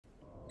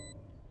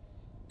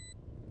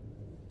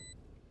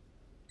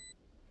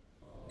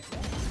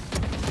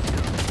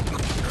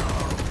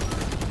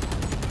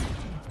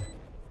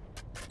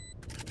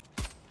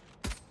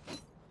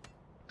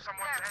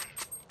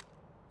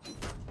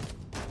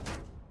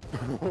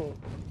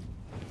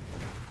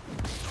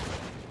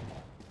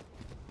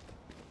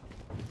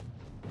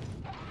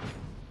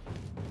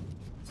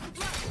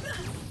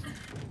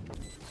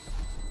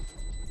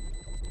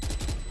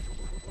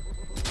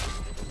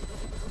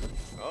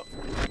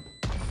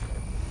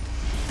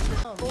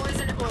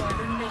Poison orb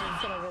emitting.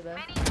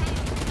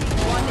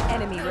 One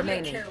enemy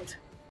remaining.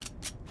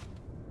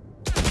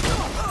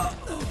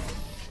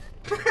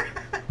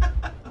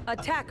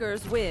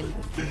 Attackers win.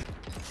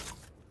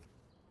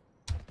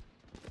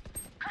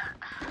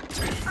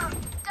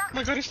 Oh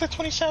my god, he's at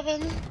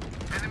 27.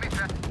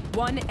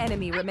 One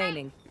enemy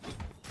remaining.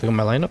 Look at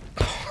my lineup.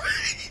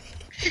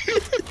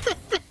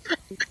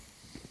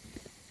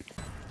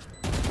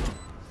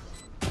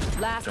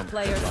 Last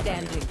player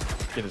standing.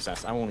 Get his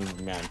ass. I won't even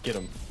be mad. Get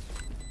him.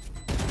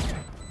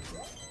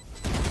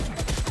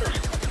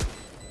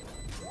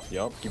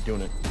 Yup, keep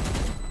doing it.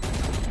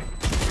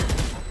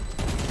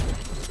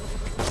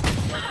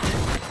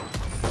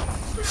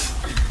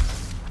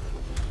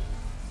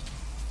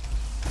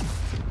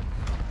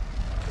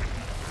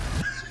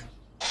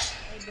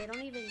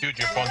 Dude,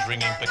 your phone's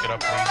ringing. Pick it up,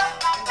 please.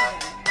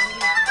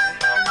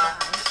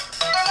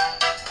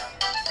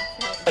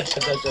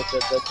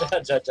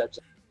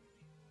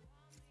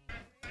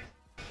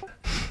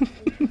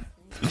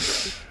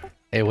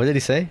 Hey, what did he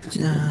say?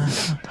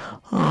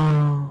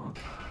 Oh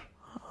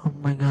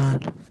my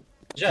god.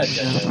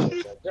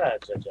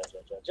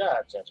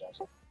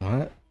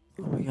 What?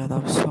 Oh my god,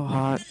 that was so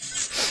hot.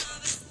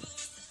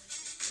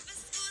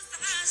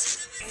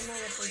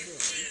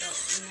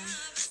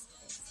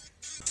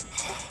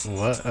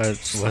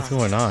 What's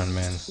going on,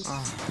 man?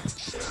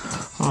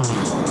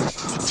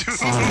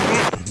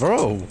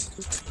 Bro.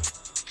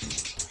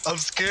 I'm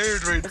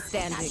scared right now.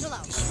 Standing.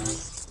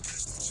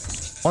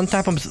 One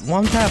tap.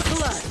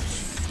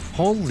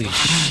 Holy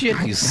shit,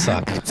 you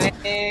suck.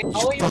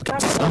 All you have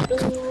to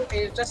do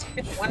is just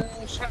hit one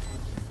shot.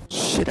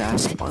 Shit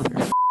ass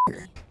motherfucker.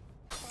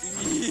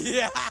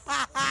 Yeah.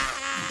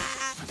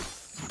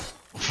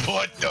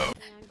 What the?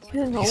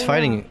 He's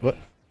fighting. What?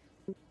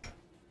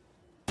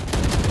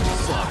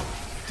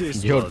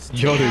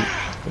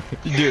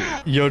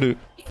 Yoru.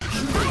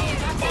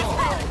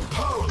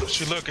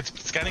 Should look, it's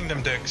scanning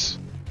them dicks.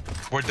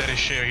 We're dead as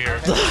shit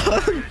here.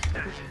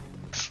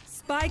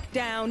 Spike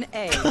down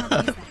A.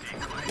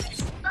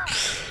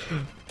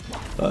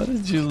 How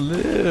did you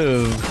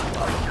live?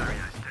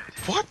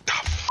 What the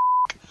f?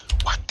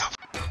 What the f?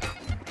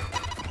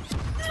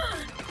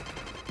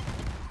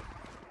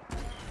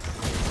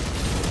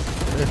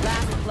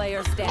 Last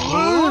player standing.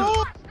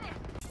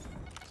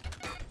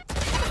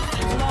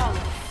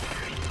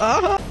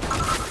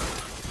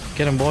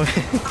 Get him, boy.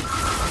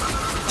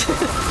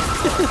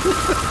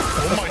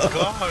 Oh my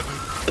god.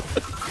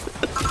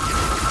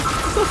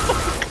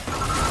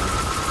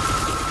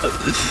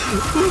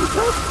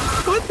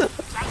 What the?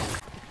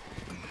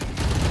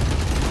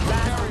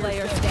 Last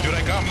player standing. Dude, I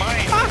got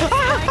mine.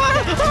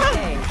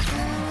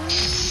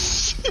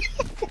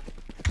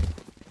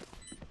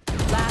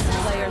 Last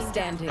player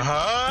standing.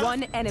 Huh?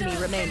 One enemy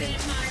remaining.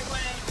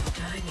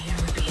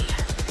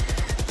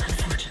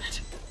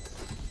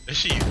 Is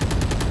she?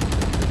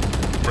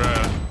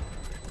 Bruh.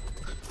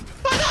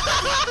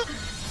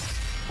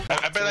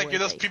 I bet like you're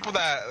those people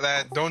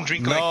that don't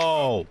drink like.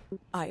 No.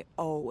 I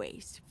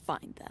always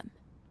find them.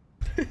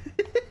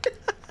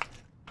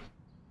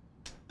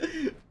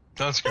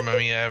 Don't scream at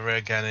me ever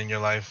again in your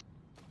life.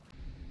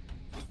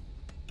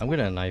 I'm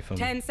gonna knife him.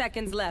 10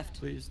 seconds left.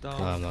 Please don't.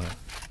 No, I'm not.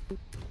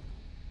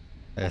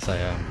 Yes, I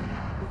am.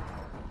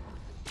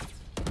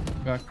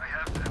 Back.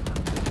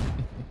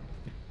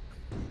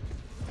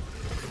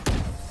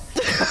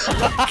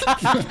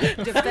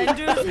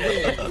 Defenders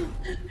win.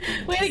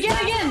 Wait,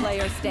 again.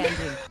 Player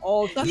standing.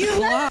 Oh, that's a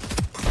lot.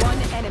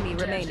 One enemy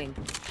remaining.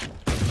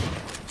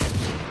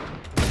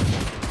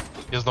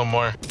 There's no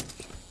more.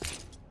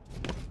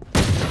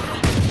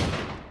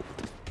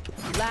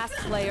 Last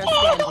player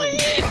standing.